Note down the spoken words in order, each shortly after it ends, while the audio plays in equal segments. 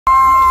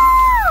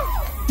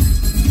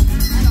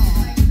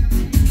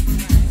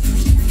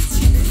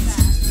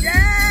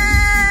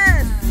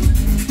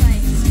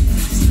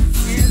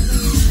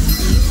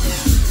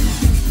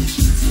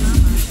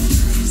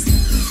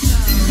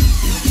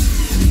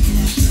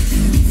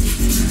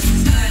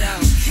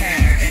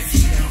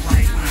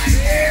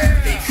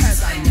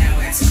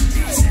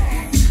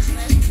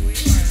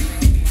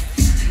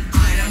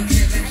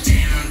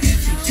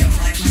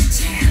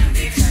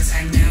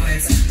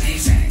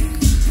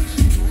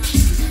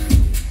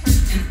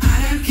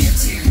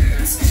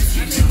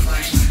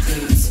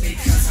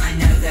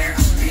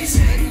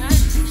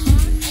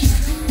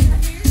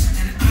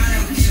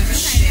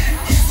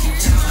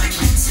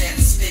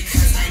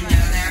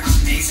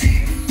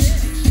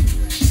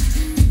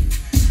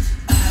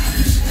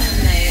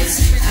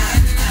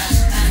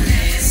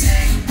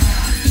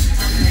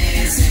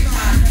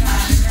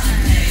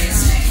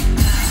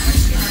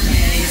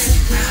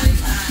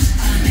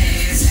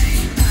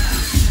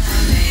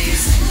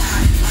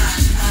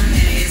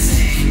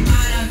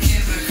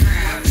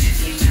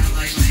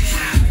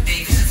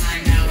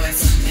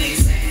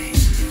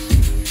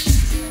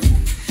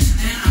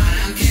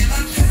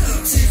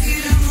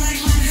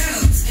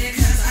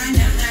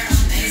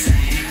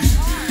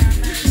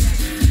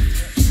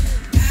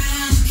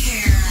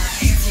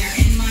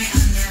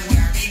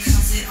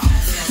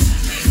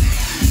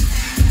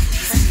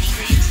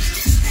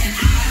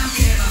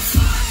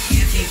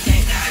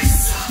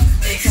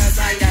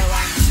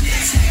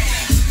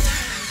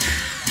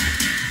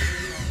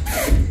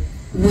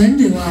When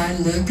do I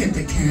look at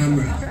the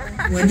camera?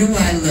 When do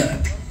I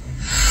look?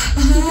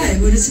 Hi,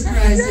 what a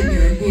surprise that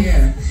you're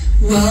here.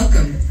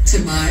 Welcome to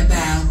my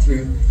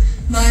bathroom.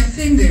 My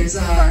fingers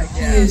are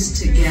fused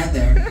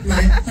together.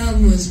 My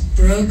thumb was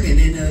broken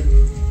in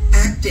an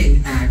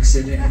acting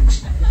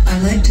accident. I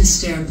like to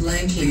stare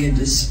blankly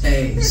into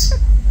space.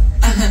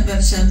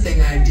 That's something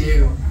I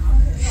do.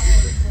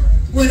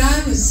 When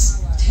I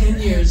was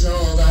 10 years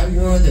old, I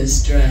wore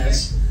this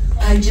dress.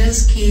 I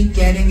just keep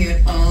getting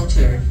it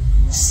altered.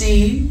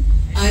 See?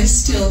 I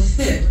still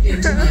fit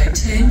into my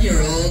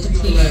 10-year-old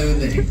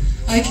clothing.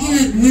 I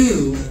can't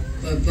move,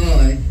 but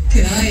boy,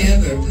 can I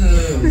ever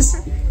pose.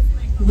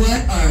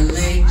 What are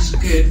legs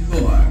good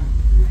for?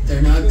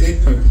 They're not good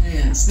for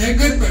pants. They're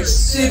good for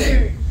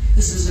sitting.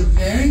 This is a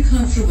very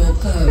comfortable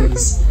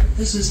pose.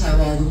 This is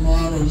how all the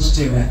models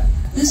do it.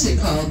 This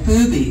is called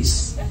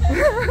boobies. I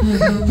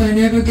hope I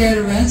never get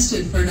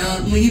arrested for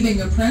not leaving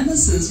a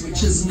premises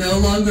which is no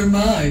longer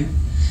mine.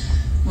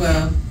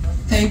 Well,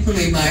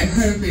 thankfully my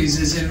herpes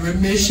is in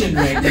remission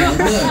right now.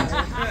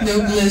 Look, no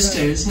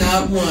blisters,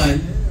 not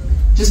one.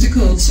 Just a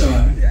cold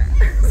sore.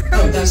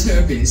 Oh, that's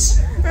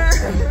herpes.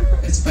 Oh,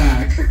 it's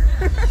back.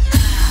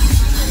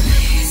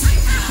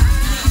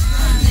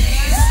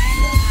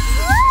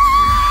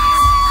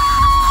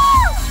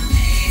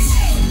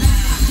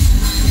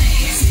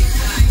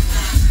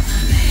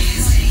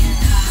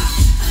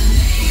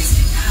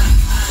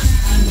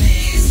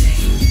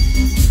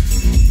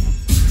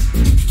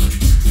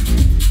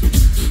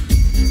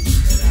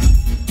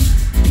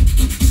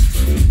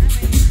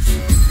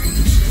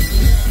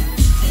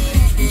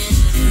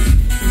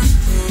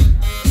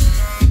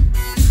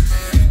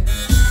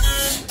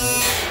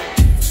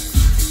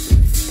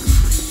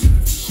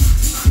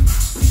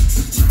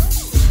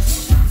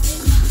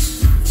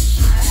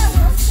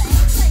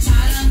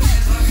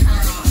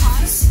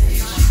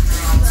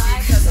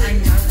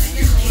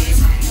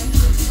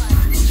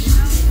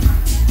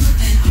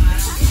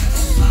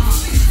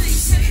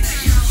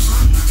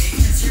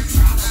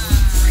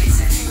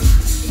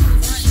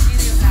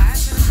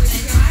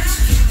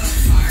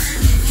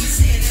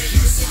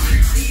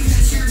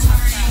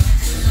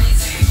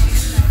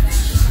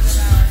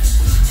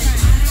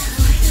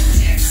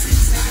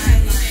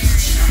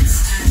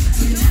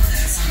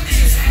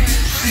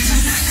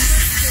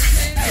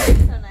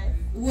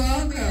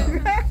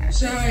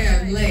 Sorry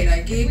I'm late.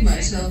 I gave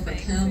myself a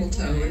camel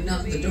toe and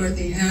not the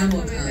Dorothy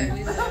Hamill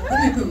kind.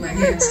 Let me put my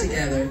hands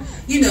together.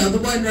 You know, the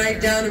one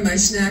right down in my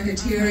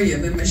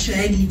snackaterium, in my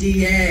shaggy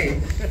DA,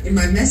 in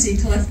my messy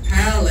cleft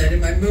palate, in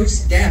my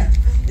moose death,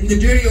 in the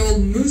dirty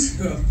old moose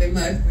hoof, in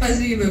my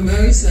fuzzy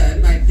mimosa,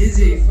 and my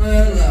dizzy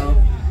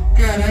furlough.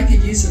 God, I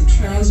could use some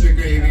trouser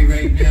gravy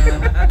right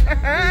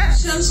now.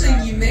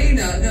 Something you may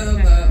not know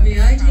about me,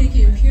 I take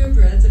in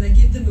purebreds and I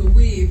give them a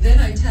weave, then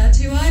I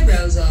tattoo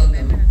eyebrows on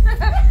them.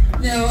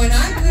 Now, when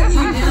I put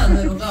you down,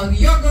 little dog,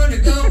 you're going to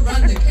go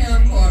run the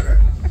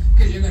camcorder.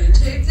 Because you're going to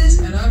tape this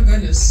and I'm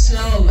going to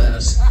sell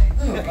this.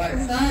 Oh, my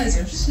thighs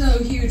are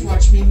so huge.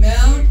 Watch me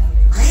mount.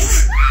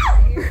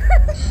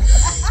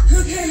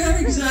 Okay,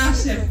 I'm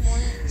exhausted.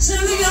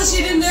 Something else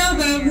you didn't know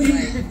about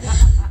me.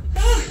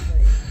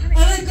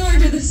 I like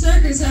going to the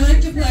circus. I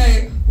like to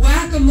play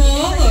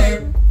whack-a-mole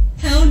or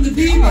pound the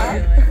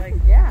beaver.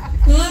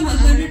 Well, I'm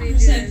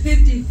 100%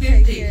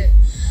 50-50.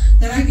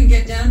 That I can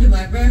get down to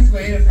my birth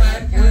weight of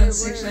 5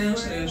 pounds 6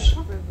 ounces.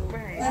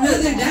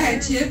 Another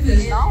diet tip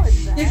is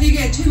if you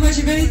get too much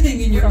of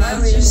anything in your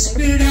mouth, just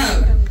spit it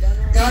out.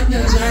 God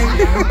knows I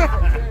do.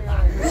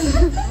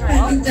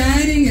 And with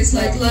dieting, it's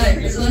like life.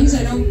 As long as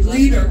I don't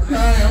bleed or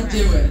cry, I'll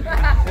do it.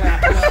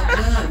 Well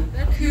done.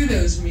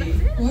 Kudos me.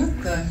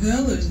 What the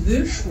hell is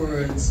this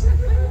words?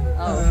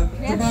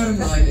 The bottom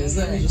line is,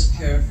 let me just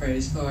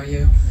paraphrase for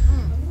you.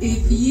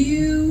 If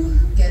you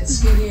get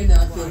skinny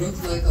enough, you'll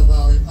look like a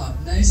lollipop.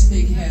 Nice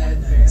big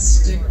head and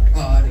stick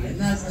body. And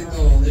that's the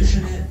goal,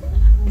 isn't it?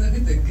 Look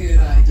at the good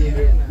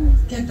idea.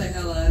 Get the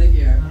hell out of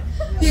here.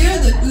 Here are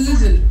the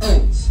oohs and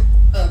oats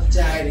of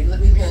dieting.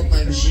 Let me hold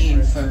my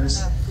machine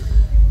first.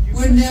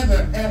 We're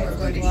never, ever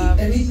going to eat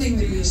anything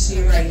that you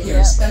see right here,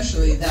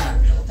 especially that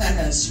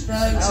has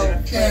sprouts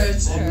and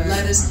carrots and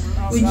lettuce.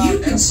 When you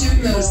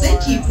consume those, they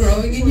keep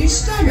growing in your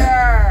stomach.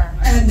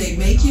 And they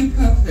make you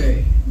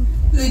puffy.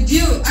 They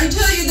do. I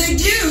tell you, they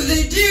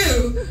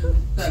do.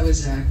 That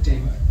was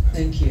acting.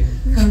 Thank you.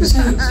 I'm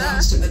so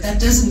exhausted, but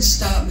that doesn't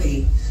stop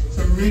me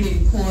from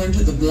reading porn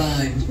to the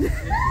blind.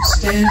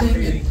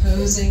 Standing and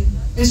posing.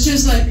 It's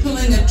just like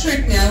pulling a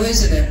trick now,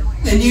 isn't it?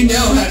 And you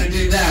know how to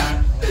do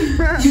that.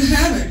 You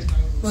haven't.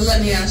 Well,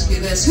 let me ask you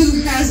this.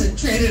 Who hasn't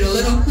traded a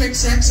little quick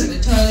sex in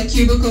a toilet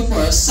cubicle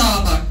for a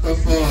sawbuck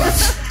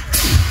before?